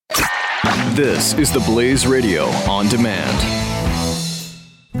This is the Blaze Radio on demand.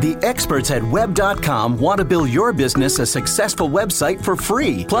 The experts at Web.com want to build your business a successful website for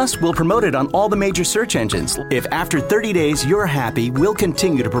free. Plus, we'll promote it on all the major search engines. If after 30 days you're happy, we'll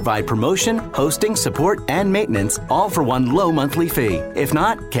continue to provide promotion, hosting, support, and maintenance, all for one low monthly fee. If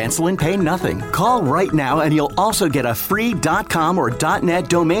not, cancel and pay nothing. Call right now and you'll also get a free .com or .net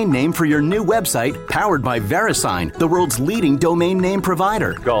domain name for your new website, powered by VeriSign, the world's leading domain name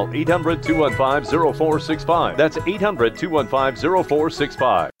provider. Call 800-215-0465. That's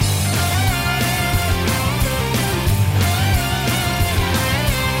 800-215-0465.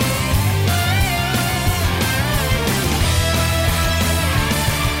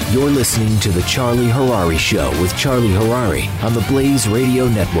 You're listening to The Charlie Harary Show with Charlie Harary on the Blaze Radio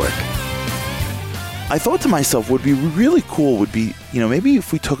Network. I thought to myself, what would be really cool would be, maybe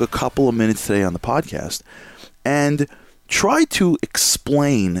if we took a couple of minutes today on the podcast and try to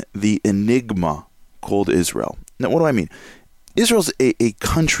explain the enigma called Israel. Now, what do I mean? Israel's a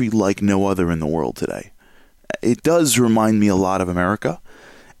country like no other in the world today. It does remind me a lot of America.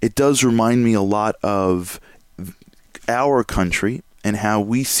 It does remind me a lot of our country and how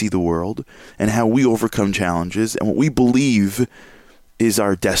we see the world and how we overcome challenges and what we believe is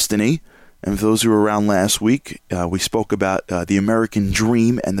our destiny. And for those who were around last week, we spoke about the American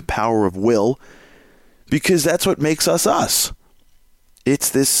dream and the power of will, because that's what makes us us.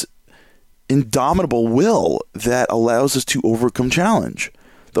 It's this indomitable will that allows us to overcome challenge,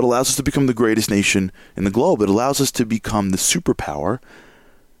 that allows us to become the greatest nation in the globe. It allows us to become the superpower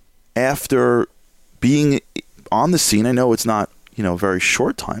after being on the scene. I know it's not a very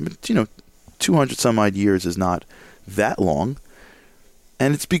short time, but 200 some odd years is not that long,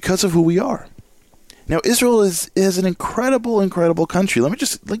 and it's because of who we are. Now, Israel is an incredible country. Let me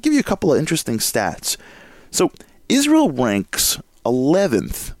just give you a couple of interesting stats. So Israel ranks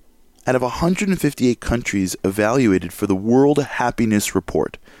 11th out of 158 countries evaluated for the World Happiness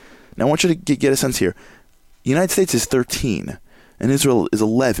Report. Now, I want you to get a sense here. The United States is 13, and Israel is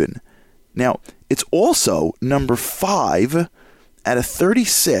 11. Now, it's also number 5 out of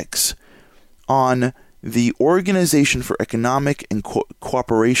 36 on the Organization for Economic and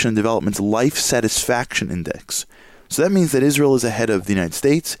Cooperation and Development's Life Satisfaction Index. So that means that Israel is ahead of the United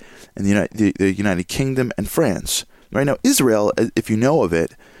States and the United Kingdom and France. Right now, Israel, if you know of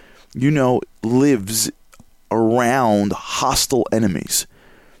it, lives around hostile enemies.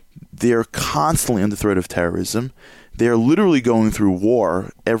 They're constantly under threat of terrorism. They're literally going through war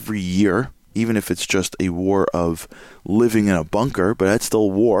every year, even if it's just a war of living in a bunker, but that's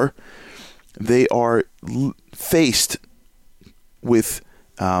still war. They are faced with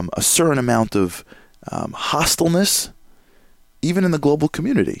a certain amount of hostileness, even in the global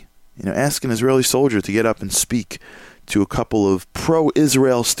community. Ask an Israeli soldier to get up and speak to a couple of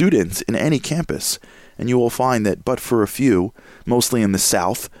pro-Israel students in any campus, and you will find that, but for a few, mostly in the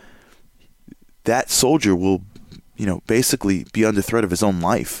South, that soldier will, basically be under threat of his own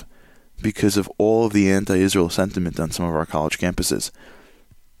life because of all of the anti-Israel sentiment on some of our college campuses.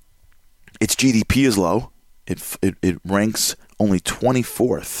 Its GDP is low. It ranks only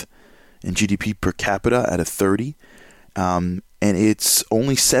 24th in GDP per capita out of 30. And it's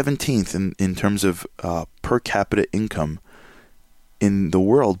only 17th in terms of per capita income in the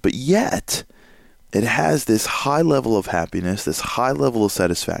world. But yet, it has this high level of happiness, this high level of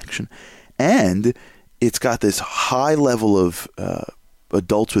satisfaction, and it's got this high level of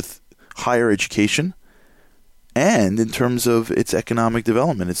adults with higher education, and in terms of its economic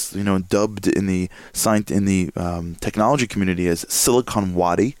development, it's dubbed in the technology community as Silicon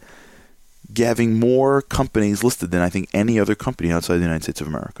Wadi, having more companies listed than I think any other company outside the United States of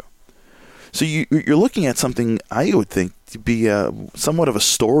America. So you're looking at something I would think to be somewhat of a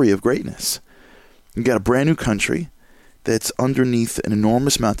story of greatness. You've got a brand new country that's underneath an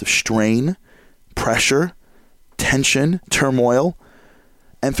enormous amount of strain, pressure, tension, turmoil.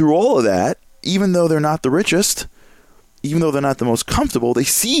 And through all of that, even though they're not the richest, even though they're not the most comfortable, they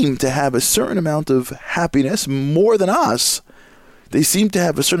seem to have a certain amount of happiness, more than us. They seem to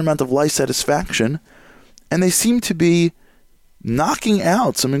have a certain amount of life satisfaction, and they seem to be knocking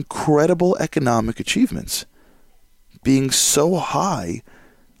out some incredible economic achievements, being so high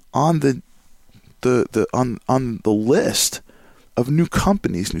on the list of new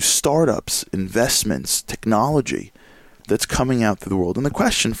companies, new startups, investments, technology that's coming out through the world. And the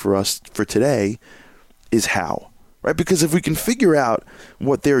question for us for today is how, right? Because if we can figure out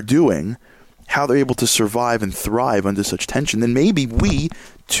what they're doing, how they're able to survive and thrive under such tension, then maybe we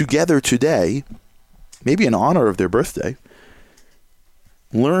together today, maybe in honor of their birthday,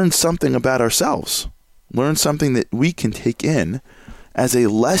 learn something about ourselves, learn something that we can take in as a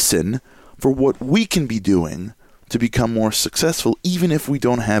lesson for what we can be doing to become more successful, even if we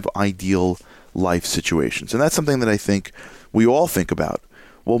don't have ideal life situations. And that's something that I think we all think about.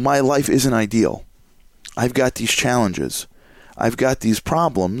 Well, my life isn't ideal. I've got these challenges. I've got these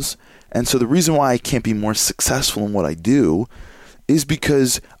problems. And so the reason why I can't be more successful in what I do is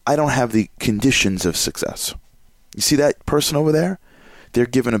because I don't have the conditions of success. You see that person over there? They're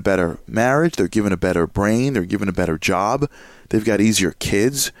given a better marriage. They're given a better brain. They're given a better job. They've got easier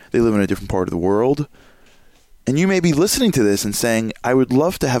kids. They live in a different part of the world. And you may be listening to this and saying, I would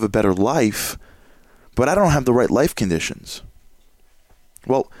love to have a better life, but I don't have the right life conditions.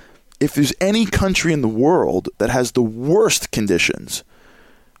 Well, if there's any country in the world that has the worst conditions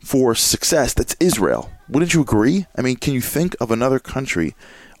for success, that's Israel. Wouldn't you agree? I mean, can you think of another country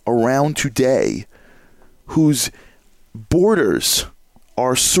around today whose borders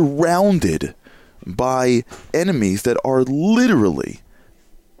are surrounded by enemies that are literally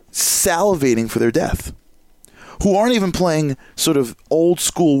salivating for their death, who aren't even playing sort of old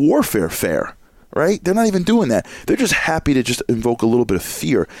school warfare fair, right? They're not even doing that. They're just happy to just invoke a little bit of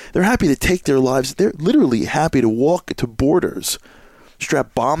fear. They're happy to take their lives. They're literally happy to walk to borders,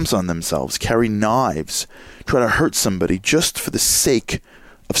 strap bombs on themselves, carry knives, try to hurt somebody just for the sake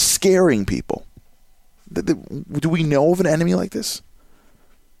of scaring people. Do we know of an enemy like this?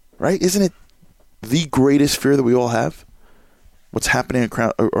 Right? Isn't it the greatest fear that we all have? What's happening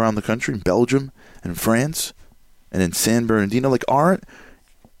around the country, in Belgium and France and in San Bernardino? Like, aren't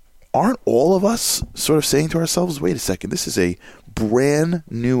all of us sort of saying to ourselves, wait a second, this is a brand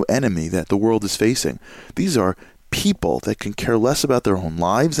new enemy that the world is facing. These are people that can care less about their own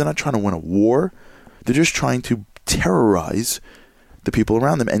lives. They're not trying to win a war. They're just trying to terrorize the people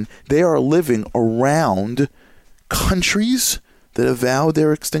around them. And they are living around countries that have vowed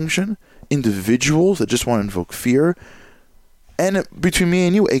their extinction, individuals that just want to invoke fear, and between me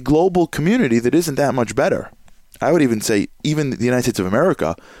and you, a global community that isn't that much better. I would even say even the United States of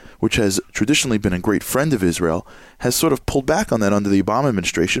America, which has traditionally been a great friend of Israel, has sort of pulled back on that under the Obama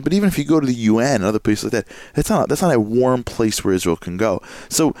administration. But even if you go to the UN and other places like that, that's not a warm place where Israel can go.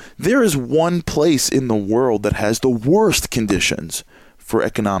 So there is one place in the world that has the worst conditions for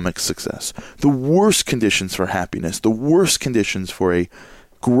economic success, the worst conditions for happiness, the worst conditions for a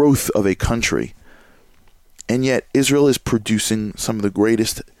growth of a country. And yet Israel is producing some of the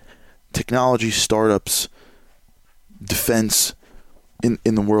greatest technology startups, defense in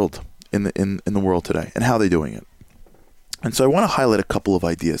the world, in the world today. And how are they doing it? And so I want to highlight a couple of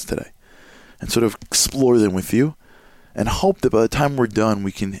ideas today and sort of explore them with you, and hope that by the time we're done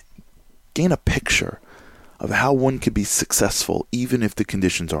we can gain a picture of how one could be successful even if the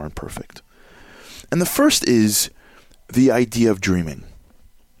conditions aren't perfect. And the first is the idea of dreaming.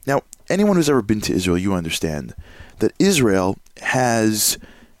 Now, anyone who's ever been to Israel, you understand that Israel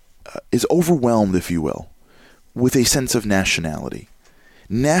is overwhelmed, if you will, with a sense of nationality.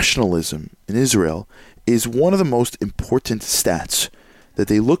 Nationalism in Israel is one of the most important stats that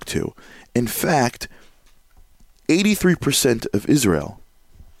they look to. In fact, 83% of Israel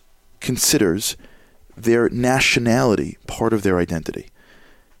considers their nationality part of their identity.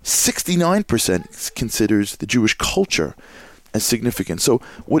 69% considers the Jewish culture as significant. So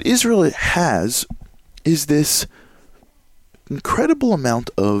what Israel has is this incredible amount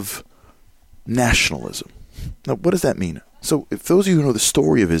of nationalism. Now, what does that mean? So if those of you who know the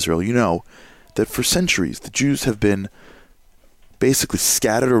story of Israel, you know that for centuries the Jews have been basically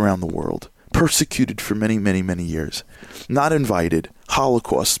scattered around the world, persecuted for many, many, many years, not invited,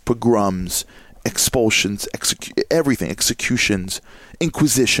 Holocausts, pogroms, expulsions, executions,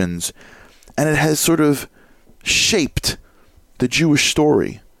 inquisitions, and it has sort of shaped the Jewish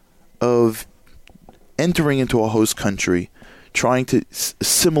story of entering into a host country, trying to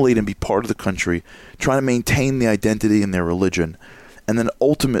assimilate and be part of the country, trying to maintain the identity and their religion, and then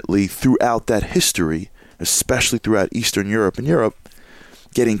ultimately throughout that history, especially throughout Eastern Europe and Europe,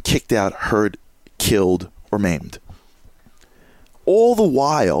 getting kicked out, hurt, killed, or maimed. All the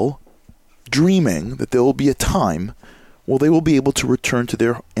while dreaming that there will be a time where they will be able to return to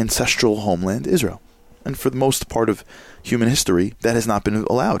their ancestral homeland, Israel. And for the most part of human history, that has not been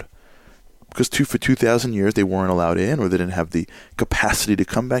allowed. Because for 2,000 years they weren't allowed in, or they didn't have the capacity to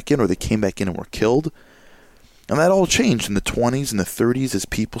come back in, or they came back in and were killed. And that all changed in the 20s and the 30s as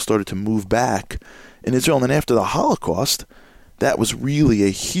people started to move back in Israel. And then after the Holocaust, that was really a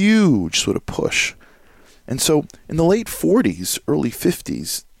huge sort of push. And so in the late 40s, early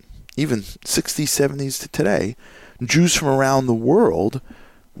 50s, even 60s, 70s to today, Jews from around the world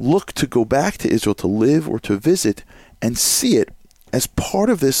look to go back to Israel to live or to visit and see it as part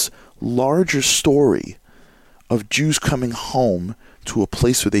of this larger story of Jews coming home to a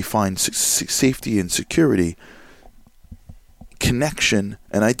place where they find safety and security, connection,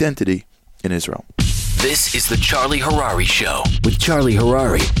 and identity in Israel. This is the Charlie Harary Show with Charlie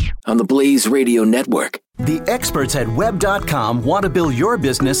Harary on the Blaze Radio Network. The experts at web.com want to build your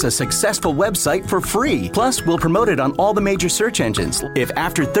business a successful website for free. Plus, we'll promote it on all the major search engines. If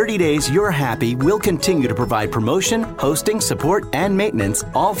after 30 days you're happy, we'll continue to provide promotion, hosting, support, and maintenance,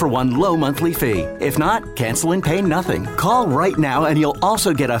 all for one low monthly fee. If not, cancel and pay nothing. Call right now and you'll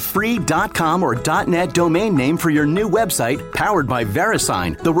also get a free .com or .net domain name for your new website, powered by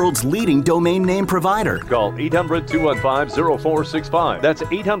VeriSign, the world's leading domain name provider. Call 800-215-0465. That's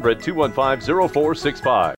 800-215-0465.